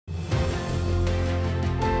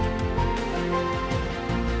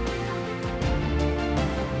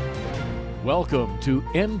Welcome to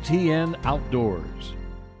MTN Outdoors.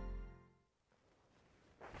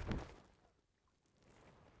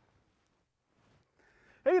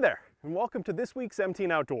 Hey there, and welcome to this week's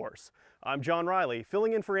MTN Outdoors. I'm John Riley,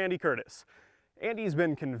 filling in for Andy Curtis. Andy's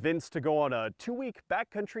been convinced to go on a 2-week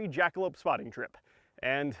backcountry jackalope spotting trip.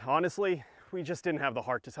 And honestly, we just didn't have the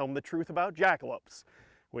heart to tell him the truth about jackalopes,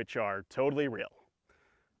 which are totally real.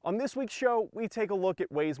 On this week's show, we take a look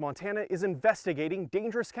at ways Montana is investigating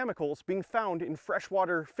dangerous chemicals being found in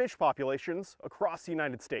freshwater fish populations across the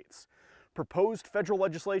United States. Proposed federal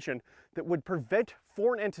legislation that would prevent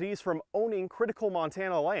foreign entities from owning critical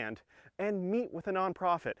Montana land, and meet with a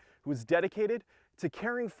nonprofit who is dedicated to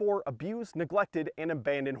caring for abused, neglected, and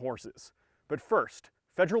abandoned horses. But first,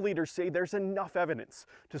 federal leaders say there's enough evidence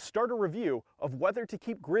to start a review of whether to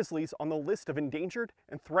keep grizzlies on the list of endangered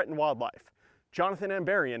and threatened wildlife. Jonathan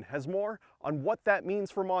Ambarian has more on what that means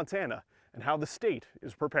for Montana and how the state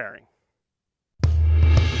is preparing.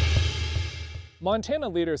 Montana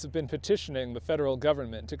leaders have been petitioning the federal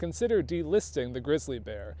government to consider delisting the grizzly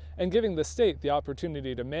bear and giving the state the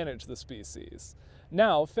opportunity to manage the species.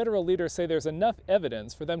 Now, federal leaders say there's enough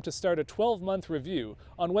evidence for them to start a 12-month review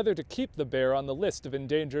on whether to keep the bear on the list of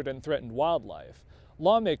endangered and threatened wildlife.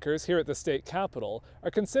 Lawmakers here at the state capitol are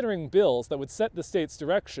considering bills that would set the state's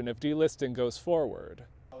direction if delisting goes forward.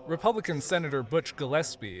 Republican Senator Butch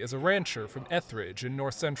Gillespie is a rancher from Etheridge in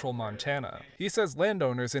north-central Montana. He says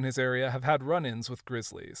landowners in his area have had run-ins with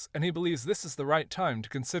grizzlies, and he believes this is the right time to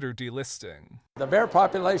consider delisting. The bear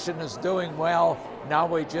population is doing well. Now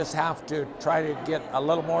we just have to try to get a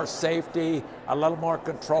little more safety, a little more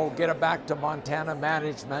control, get it back to Montana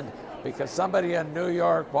management, because somebody in New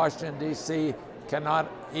York, Washington, D.C.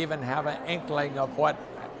 cannot even have an inkling of what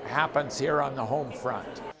happens here on the home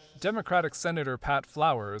front. Democratic Senator Pat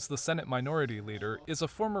Flowers, the Senate Minority Leader, is a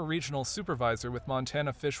former regional supervisor with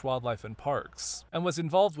Montana Fish, Wildlife and Parks, and was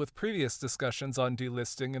involved with previous discussions on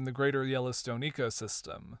delisting in the greater Yellowstone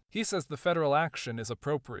ecosystem. He says the federal action is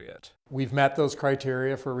appropriate. We've met those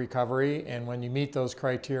criteria for recovery, and when you meet those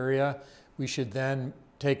criteria, we should then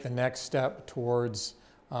take the next step towards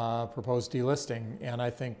proposed delisting, and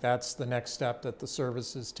I think that's the next step that the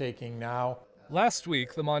service is taking now. Last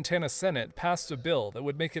week, the Montana Senate passed a bill that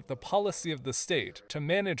would make it the policy of the state to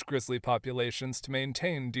manage grizzly populations to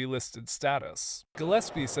maintain delisted status.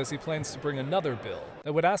 Gillespie says he plans to bring another bill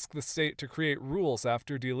that would ask the state to create rules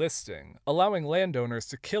after delisting, allowing landowners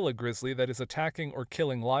to kill a grizzly that is attacking or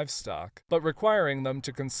killing livestock, but requiring them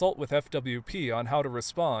to consult with FWP on how to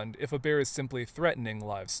respond if a bear is simply threatening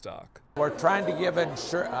livestock. We're trying to give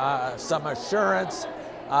some assurance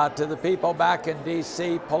to the people back in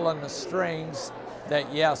D.C. pulling the strings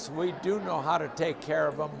that yes, we do know how to take care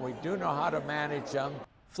of them, we do know how to manage them.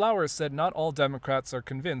 Flowers said not all Democrats are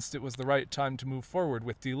convinced it was the right time to move forward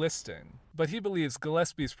with delisting, but he believes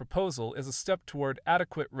Gillespie's proposal is a step toward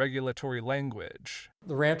adequate regulatory language.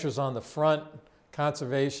 The ranchers on the front,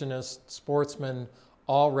 conservationists, sportsmen,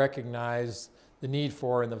 all recognize the need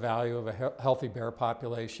for and the value of a healthy bear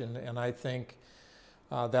population, and I think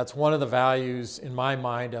that's one of the values in my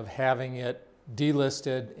mind of having it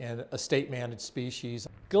delisted and a state-managed species.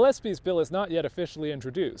 Gillespie's bill is not yet officially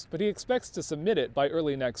introduced, but he expects to submit it by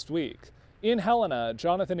early next week. In Helena,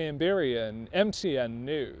 Jonathan Ambarian, MTN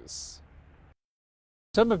News.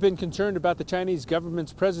 Some have been concerned about the Chinese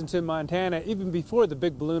government's presence in Montana even before the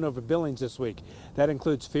big balloon over Billings this week. That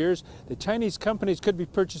includes fears that Chinese companies could be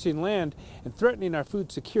purchasing land and threatening our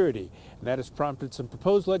food security. And that has prompted some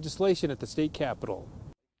proposed legislation at the state capitol.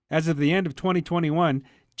 As of the end of 2021,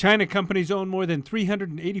 China companies own more than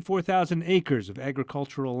 384,000 acres of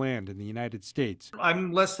agricultural land in the United States.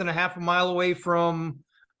 I'm less than a half a mile away from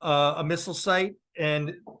a missile site,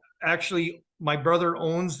 and actually my brother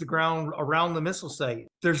owns the ground around the missile site.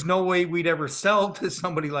 There's no way we'd ever sell to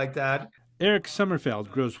somebody like that. Eric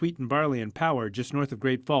Sommerfeld grows wheat and barley in Power just north of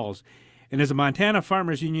Great Falls and is a Montana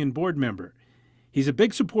Farmers Union board member. He's a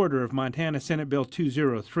big supporter of Montana Senate Bill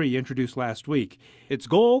 203 introduced last week. Its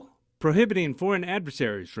goal? Prohibiting foreign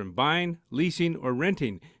adversaries from buying, leasing, or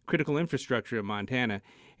renting critical infrastructure in Montana,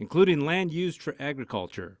 including land used for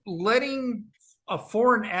agriculture. Letting a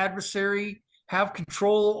foreign adversary have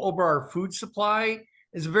control over our food supply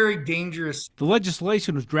is very dangerous. The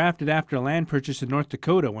legislation was drafted after a land purchase in North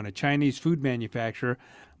Dakota when a Chinese food manufacturer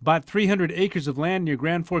bought 300 acres of land near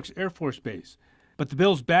Grand Forks Air Force Base. But the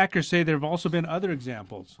bill's backers say there have also been other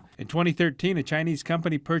examples. In 2013, a Chinese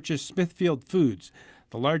company purchased Smithfield Foods,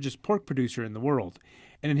 the largest pork producer in the world,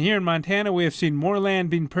 And here in Montana, we have seen more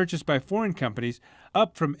land being purchased by foreign companies,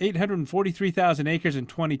 up from 843,000 acres in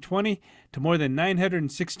 2020 to more than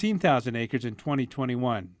 916,000 acres in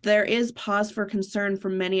 2021. There is pause for concern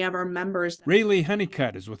from many of our members. Rayleigh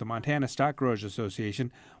Honeycutt is with the Montana Stock Growers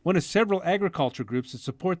Association, one of several agriculture groups that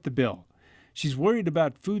support the bill. She's worried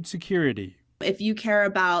about food security. If you care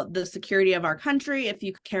about the security of our country, if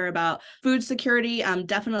you care about food security,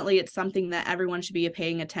 definitely it's something that everyone should be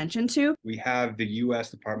paying attention to. We have the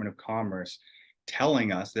U.S. Department of Commerce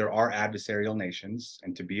telling us there are adversarial nations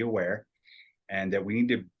and to be aware, and that we need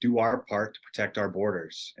to do our part to protect our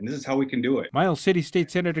borders. And this is how we can do it. Miles City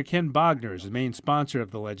State Senator Ken Bogner is the main sponsor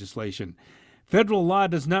of the legislation. Federal law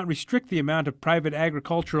does not restrict the amount of private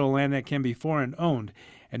agricultural land that can be foreign owned,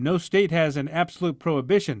 and no state has an absolute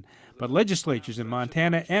prohibition, but legislatures in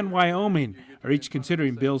Montana and Wyoming are each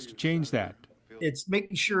considering bills to change that. It's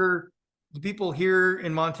making sure the people here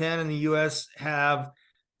in Montana and the U.S. have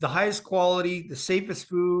the highest quality, the safest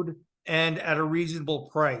food, and at a reasonable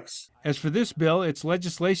price. As for this bill, it's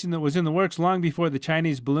legislation that was in the works long before the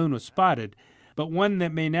Chinese balloon was spotted, but one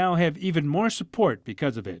that may now have even more support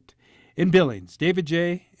because of it. In Billings, David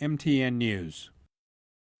J., MTN News.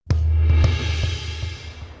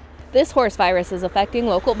 This horse virus is affecting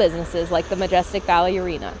local businesses like the Majestic Valley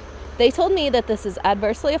Arena. They told me that this is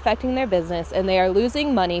adversely affecting their business and they are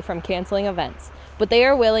losing money from canceling events, but they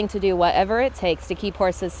are willing to do whatever it takes to keep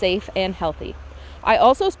horses safe and healthy. I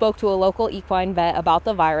also spoke to a local equine vet about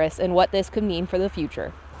the virus and what this could mean for the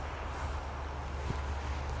future.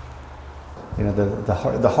 You know,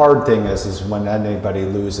 the hard thing is when anybody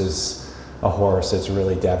loses a horse, it's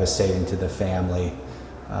really devastating to the family,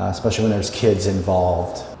 especially when there's kids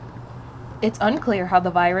involved. It's unclear how the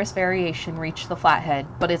virus variation reached the flathead,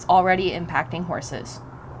 but it's already impacting horses.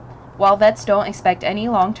 While vets don't expect any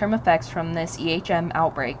long-term effects from this EHM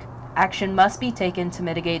outbreak, action must be taken to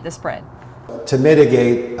mitigate the spread. To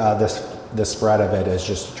mitigate the spread of it is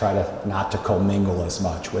just to try to not to commingle as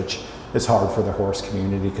much, which is hard for the horse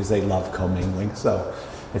community because they love commingling. So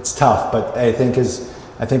it's tough, but I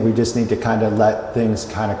think we just need to kind of let things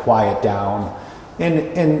kind of quiet down,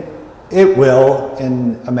 and it will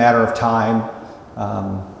in a matter of time.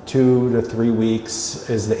 2 to 3 weeks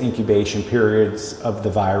is the incubation periods of the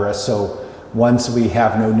virus. So once we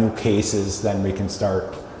have no new cases, then we can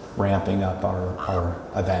start ramping up our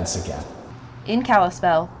events again. In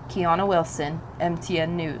Kalispell, Kiana Wilson, MTN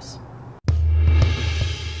News.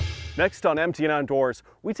 Next on MTN Outdoors,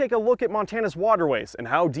 we take a look at Montana's waterways and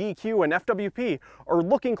how DEQ and FWP are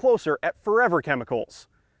looking closer at forever chemicals.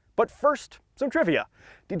 But first, some trivia.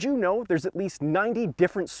 Did you know there's at least 90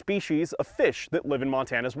 different species of fish that live in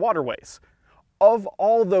Montana's waterways? Of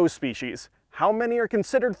all those species, how many are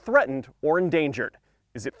considered threatened or endangered?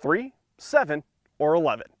 Is it 3, 7, or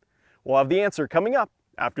 11? We'll have the answer coming up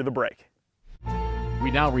after the break.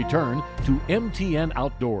 We now return to MTN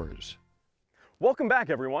Outdoors. Welcome back,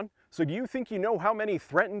 everyone. So do you think you know how many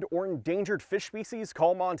threatened or endangered fish species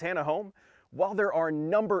call Montana home? While there are a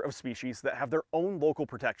number of species that have their own local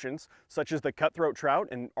protections, such as the cutthroat trout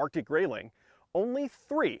and Arctic grayling, only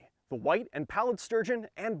 3, the white and pallid sturgeon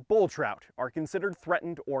and bull trout, are considered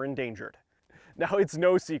threatened or endangered. Now, it's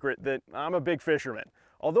no secret that I'm a big fisherman,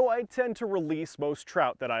 although I tend to release most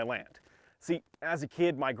trout that I land. See, as a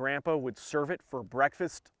kid, my grandpa would serve it for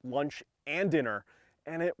breakfast, lunch, and dinner,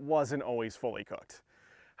 and it wasn't always fully cooked.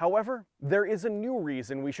 However, there is a new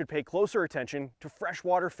reason we should pay closer attention to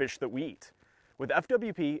freshwater fish that we eat, with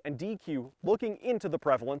FWP and DEQ looking into the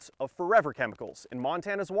prevalence of forever chemicals in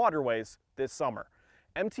Montana's waterways this summer.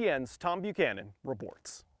 MTN's Tom Buchanan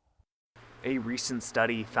reports. A recent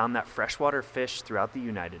study found that freshwater fish throughout the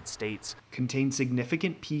United States contain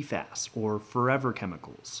significant PFAS, or forever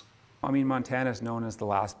chemicals. I mean, Montana is known as the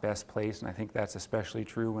last best place, and I think that's especially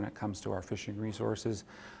true when it comes to our fishing resources.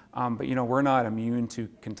 But you know, we're not immune to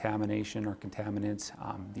contamination or contaminants.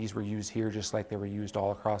 These were used here just like they were used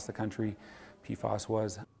all across the country. PFAS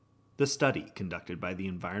was. The study, conducted by the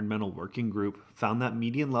Environmental Working Group, found that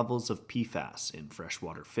median levels of PFAS in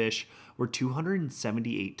freshwater fish were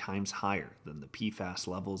 278 times higher than the PFAS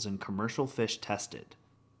levels in commercial fish tested.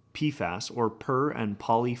 PFAS, or per- and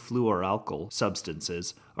polyfluoroalkyl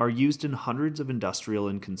substances, are used in hundreds of industrial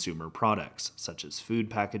and consumer products, such as food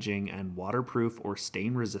packaging and waterproof or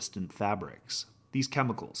stain-resistant fabrics. These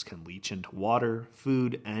chemicals can leach into water,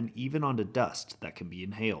 food, and even onto dust that can be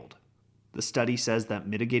inhaled. The study says that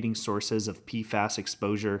mitigating sources of PFAS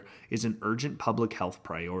exposure is an urgent public health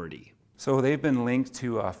priority. So they've been linked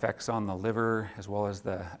to effects on the liver as well as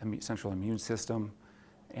the central immune system.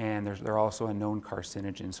 And they're also a known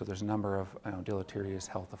carcinogen, so there's a number of deleterious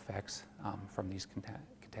health effects from these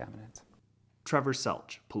contaminants. Trevor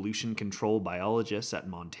Selch, pollution control biologist at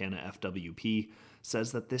Montana FWP,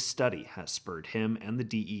 says that this study has spurred him and the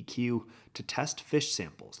DEQ to test fish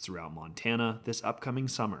samples throughout Montana this upcoming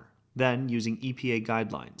summer. Then, using EPA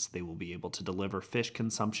guidelines, they will be able to deliver fish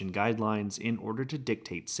consumption guidelines in order to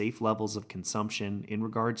dictate safe levels of consumption in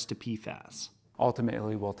regards to PFAS.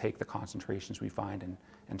 Ultimately, we'll take the concentrations we find and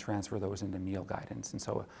transfer those into meal guidance. And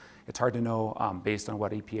so it's hard to know, based on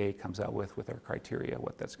what EPA comes out with their criteria,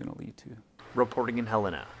 what that's going to lead to. Reporting in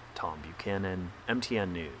Helena, Tom Buchanan,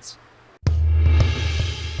 MTN News.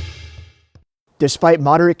 Despite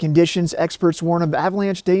moderate conditions, experts warn of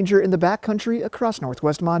avalanche danger in the backcountry across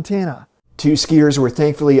northwest Montana. 2 skiers were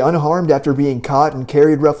thankfully unharmed after being caught and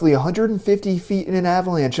carried roughly 150 feet in an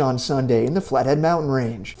avalanche on Sunday in the Flathead Mountain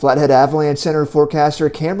Range. Flathead Avalanche Center forecaster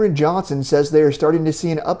Cameron Johnson says they are starting to see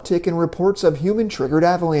an uptick in reports of human-triggered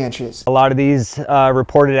avalanches. A lot of these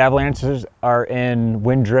reported avalanches are in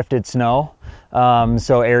wind-drifted snow,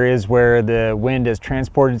 so areas where the wind has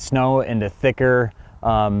transported snow into thicker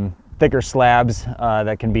slabs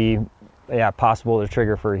that can be possible to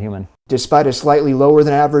trigger for a human. Despite a slightly lower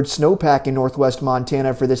than average snowpack in northwest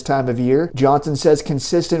Montana for this time of year, Johnson says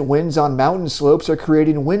consistent winds on mountain slopes are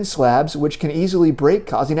creating wind slabs which can easily break,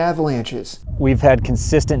 causing avalanches. We've had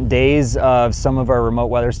consistent days of some of our remote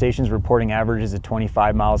weather stations reporting averages of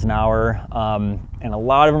 25 miles an hour, and a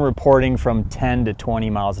lot of them reporting from 10 to 20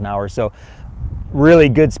 miles an hour. So really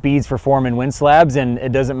good speeds for forming wind slabs, and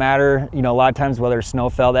it doesn't matter, a lot of times whether snow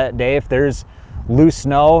fell that day, if there's loose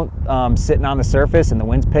snow sitting on the surface and the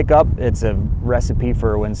winds pick up, it's a recipe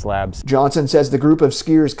for wind slabs. Johnson says the group of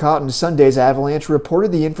skiers caught in Sunday's avalanche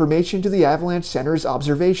reported the information to the Avalanche Center's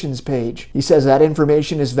observations page. He says that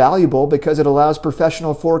information is valuable because it allows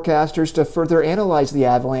professional forecasters to further analyze the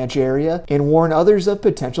avalanche area and warn others of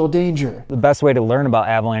potential danger. The best way to learn about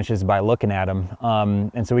avalanches is by looking at them,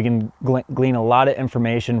 and so we can glean a lot of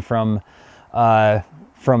information from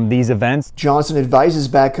these events. Johnson advises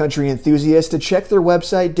backcountry enthusiasts to check their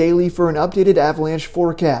website daily for an updated avalanche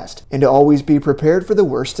forecast and to always be prepared for the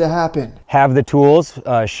worst to happen. Have the tools,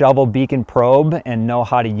 shovel, beacon, probe, and know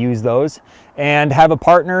how to use those, and have a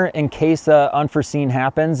partner in case unforeseen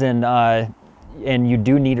happens and you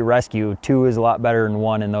do need a rescue. 2 is a lot better than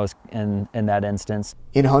 1 in that instance.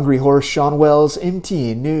 In Hungry Horse, Sean Wells,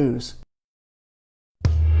 MTN News.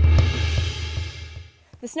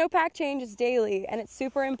 The snowpack changes daily, and it's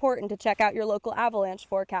super important to check out your local avalanche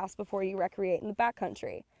forecast before you recreate in the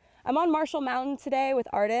backcountry. I'm on Marshall Mountain today with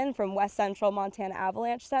Arden from West Central Montana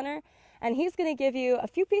Avalanche Center, and he's going to give you a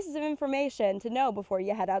few pieces of information to know before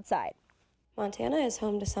you head outside. Montana is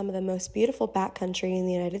home to some of the most beautiful backcountry in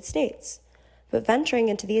the United States, but venturing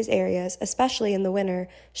into these areas, especially in the winter,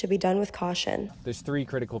 should be done with caution. There's 3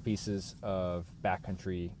 critical pieces of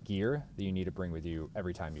backcountry gear that you need to bring with you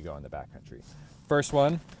every time you go in the backcountry. First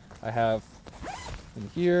one I have in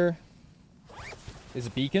here is a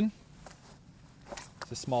beacon.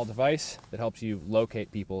 It's a small device that helps you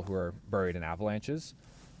locate people who are buried in avalanches.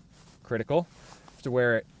 Critical. You have to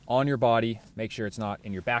wear it on your body, make sure it's not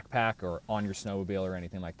in your backpack or on your snowmobile or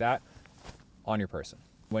anything like that, on your person.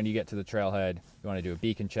 When you get to the trailhead, you want to do a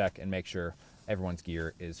beacon check and make sure everyone's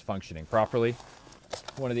gear is functioning properly.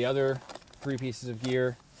 One of the other 3 pieces of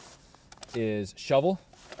gear is shovel.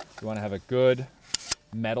 You want to have a good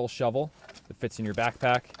metal shovel that fits in your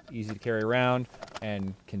backpack, easy to carry around,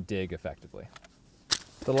 and can dig effectively.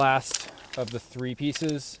 The last of the 3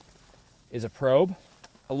 pieces is a probe.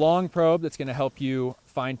 A long probe that's going to help you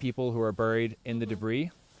find people who are buried in the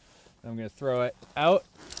debris. I'm going to throw it out.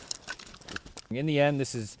 In the end,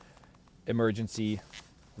 this is emergency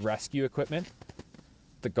rescue equipment.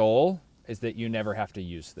 The goal is that you never have to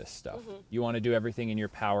use this stuff. You want to do everything in your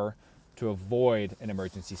power to avoid an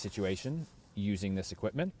emergency situation using this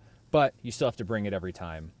equipment, but you still have to bring it every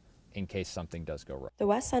time in case something does go wrong. The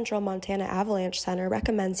West Central Montana Avalanche Center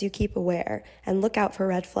recommends you keep aware and look out for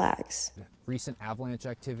red flags. Recent avalanche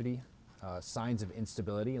activity, signs of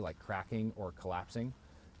instability like cracking or collapsing,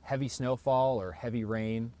 heavy snowfall or heavy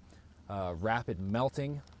rain, rapid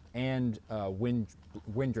melting, and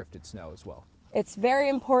wind-drifted snow as well. It's very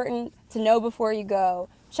important to know before you go.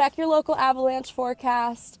 Check your local avalanche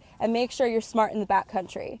forecast and make sure you're smart in the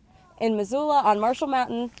backcountry. In Missoula on Marshall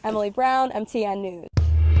Mountain, Emily Brown, MTN News.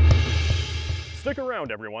 Stick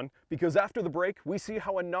around, everyone, because after the break, we see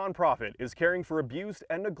how a nonprofit is caring for abused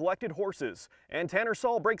and neglected horses, and Tanner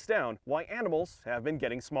Saul breaks down why animals have been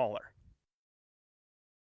getting smaller.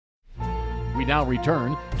 We now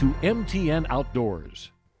return to MTN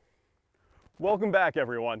Outdoors. Welcome back,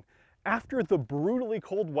 everyone. After the brutally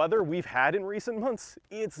cold weather we've had in recent months,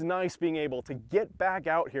 it's nice being able to get back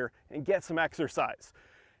out here and get some exercise.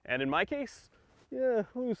 And in my case, yeah,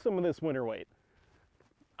 lose some of this winter weight.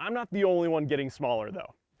 I'm not the only one getting smaller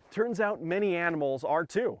though. Turns out many animals are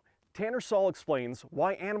too. Tanner Saul explains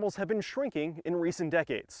why animals have been shrinking in recent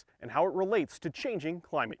decades and how it relates to changing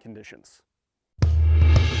climate conditions.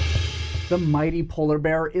 The mighty polar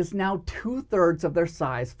bear is now 2/3 of their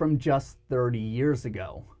size from just 30 years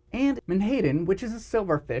ago. And menhaden, which is a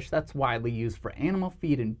silverfish that's widely used for animal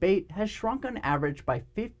feed and bait, has shrunk on average by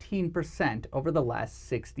 15% over the last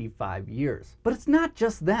 65 years. But it's not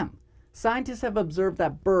just them. Scientists have observed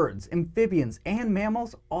that birds, amphibians, and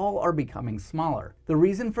mammals all are becoming smaller. The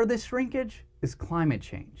reason for this shrinkage is climate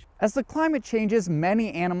change. As the climate changes,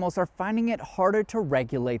 many animals are finding it harder to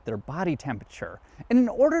regulate their body temperature. And in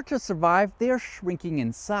order to survive, they are shrinking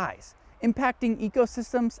in size, impacting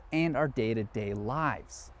ecosystems and our day-to-day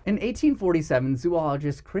lives. In 1847,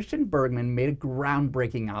 zoologist Christian Bergman made a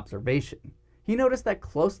groundbreaking observation. He noticed that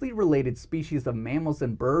closely related species of mammals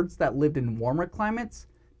and birds that lived in warmer climates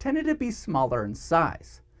tended to be smaller in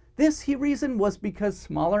size. This, he reasoned, was because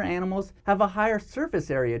smaller animals have a higher surface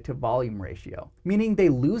area to volume ratio, meaning they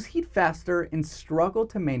lose heat faster and struggle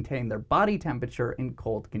to maintain their body temperature in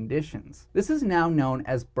cold conditions. This is now known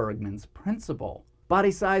as Bergman's principle.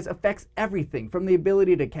 Body size affects everything from the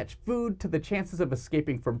ability to catch food to the chances of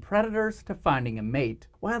escaping from predators to finding a mate.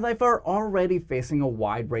 Wildlife are already facing a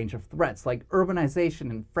wide range of threats like urbanization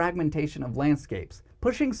and fragmentation of landscapes,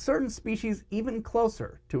 pushing certain species even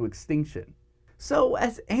closer to extinction. So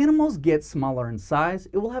as animals get smaller in size,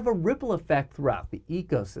 it will have a ripple effect throughout the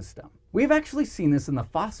ecosystem. We've actually seen this in the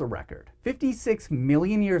fossil record. 56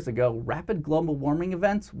 million years ago, rapid global warming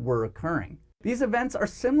events were occurring. These events are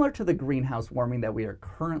similar to the greenhouse warming that we are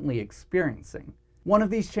currently experiencing. One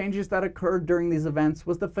of these changes that occurred during these events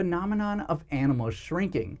was the phenomenon of animals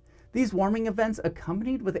shrinking. These warming events,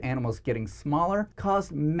 accompanied with animals getting smaller,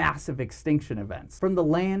 caused massive extinction events from the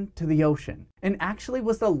land to the ocean, and actually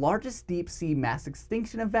was the largest deep sea mass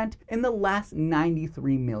extinction event in the last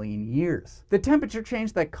 93 million years. The temperature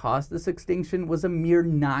change that caused this extinction was a mere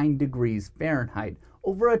 9 degrees Fahrenheit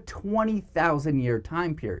over a 20,000 year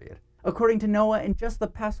time period. According to NOAA, in just the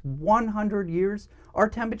past 100 years, our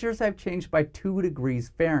temperatures have changed by 2 degrees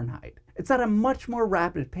Fahrenheit. It's at a much more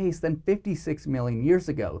rapid pace than 56 million years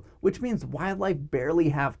ago, which means wildlife barely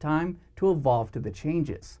have time to evolve to the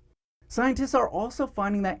changes. Scientists are also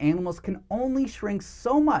finding that animals can only shrink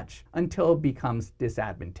so much until it becomes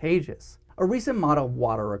disadvantageous. A recent model of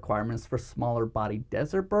water requirements for smaller bodied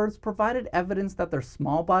desert birds provided evidence that their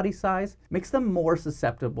small body size makes them more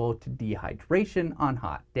susceptible to dehydration on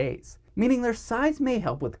hot days, meaning their size may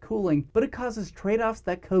help with cooling, but it causes trade-offs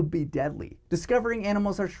that could be deadly. Discovering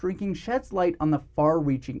animals are shrinking sheds light on the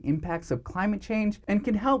far-reaching impacts of climate change and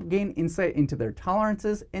can help gain insight into their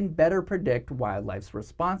tolerances and better predict wildlife's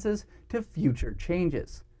responses to future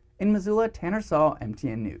changes. In Missoula, Tanner Saul,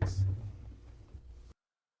 MTN News.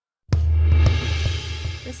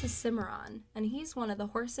 This is Cimarron, and he's one of the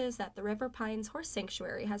horses that the River Pines Horse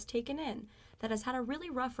Sanctuary has taken in that has had a really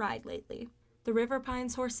rough ride lately. The River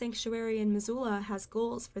Pines Horse Sanctuary in Missoula has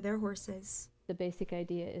goals for their horses. The basic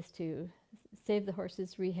idea is to save the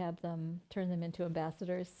horses, rehab them, turn them into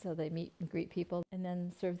ambassadors so they meet and greet people, and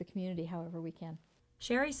then serve the community however we can.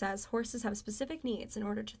 Sherry says horses have specific needs in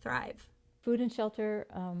order to thrive. Food and shelter,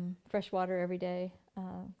 fresh water every day,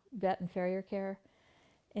 vet and farrier care.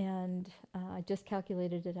 And I just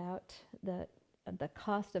calculated it out that the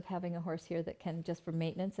cost of having a horse here that can, just for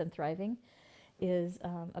maintenance and thriving, is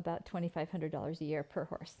about $2,500 a year per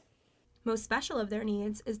horse. Most special of their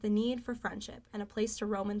needs is the need for friendship and a place to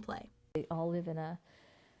roam and play. They all live in a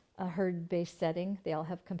herd-based setting. They all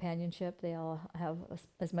have companionship. They all have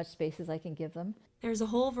as much space as I can give them. There's a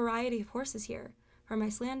whole variety of horses here, from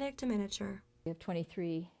Icelandic to miniature. We have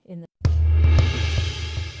 23 in the...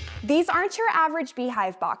 These aren't your average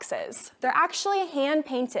beehive boxes. They're actually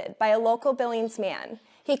hand-painted by a local Billings man.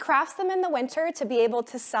 He crafts them in the winter to be able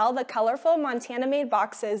to sell the colorful Montana-made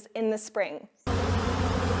boxes in the spring.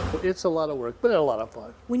 It's a lot of work, but a lot of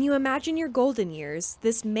fun. When you imagine your golden years,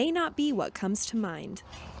 this may not be what comes to mind.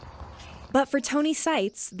 But for Tony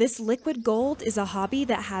Seitz, this liquid gold is a hobby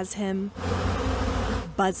that has him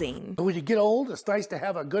buzzing. When you get old, it's nice to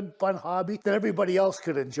have a good, fun hobby that everybody else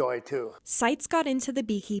could enjoy too. Seitz got into the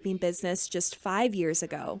beekeeping business just 5 years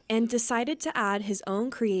ago and decided to add his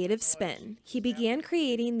own creative spin. He began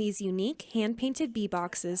creating these unique hand-painted bee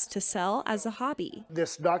boxes to sell as a hobby.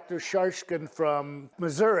 This Dr. Sharskin from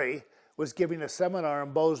Missouri was giving a seminar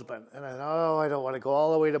in Bozeman, and I thought, oh, I don't want to go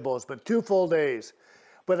all the way to Bozeman, 2 full days.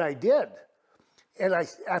 But I did. And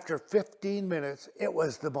after 15 minutes, it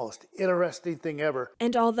was the most interesting thing ever.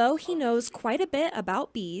 And although he knows quite a bit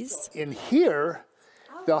about bees, in here,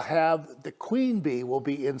 they'll have the queen bee will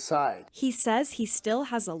be inside. He says he still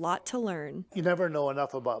has a lot to learn. You never know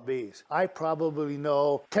enough about bees. I probably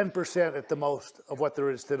know 10% at the most of what there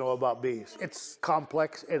is to know about bees. It's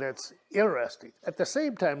complex and it's interesting. At the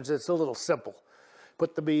same time, it's a little simple.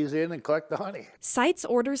 Put the bees in and collect the honey. Seitz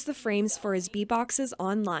orders the frames for his bee boxes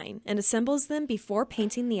online and assembles them before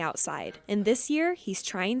painting the outside. And this year, he's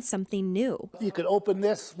trying something new. You can open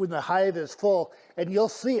this when the hive is full, and you'll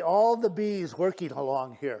see all the bees working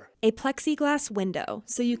along here. A plexiglass window,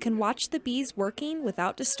 so you can watch the bees working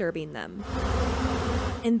without disturbing them.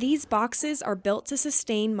 And these boxes are built to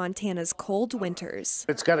sustain Montana's cold winters.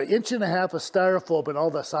 It's got 1.5 inches of styrofoam on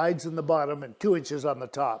all the sides and the bottom and 2 inches on the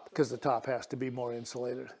top, because the top has to be more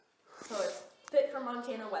insulated. So it's fit for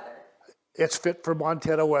Montana weather. It's fit for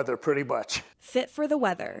Montana weather, pretty much. Fit for the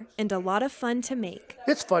weather, and a lot of fun to make.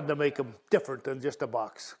 It's fun to make them different than just a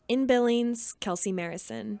box. In Billings, Kelsey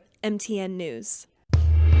Marison, MTN News.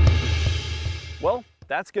 Well,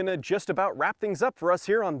 that's going to just about wrap things up for us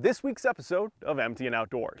here on this week's episode of MTN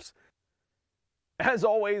Outdoors. As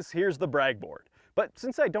always, here's the brag board. But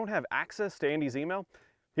since I don't have access to Andy's email,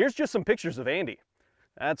 here's just some pictures of Andy.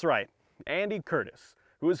 That's right, Andy Curtis,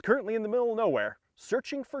 who is currently in the middle of nowhere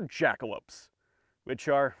searching for jackalopes, which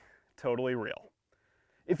are totally real.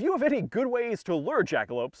 If you have any good ways to lure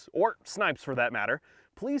jackalopes, or snipes for that matter,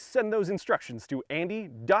 please send those instructions to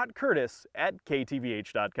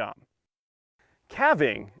andy.curtis@ktvh.com.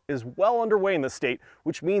 Calving is well underway in the state,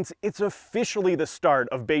 which means it's officially the start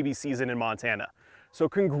of baby season in Montana. So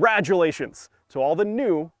congratulations to all the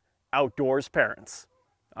new outdoors parents.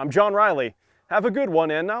 I'm John Riley. Have a good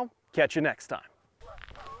one, and I'll catch you next time.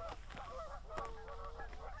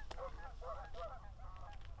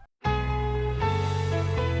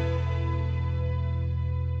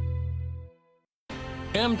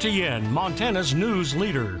 MTN, Montana's news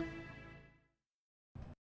leader.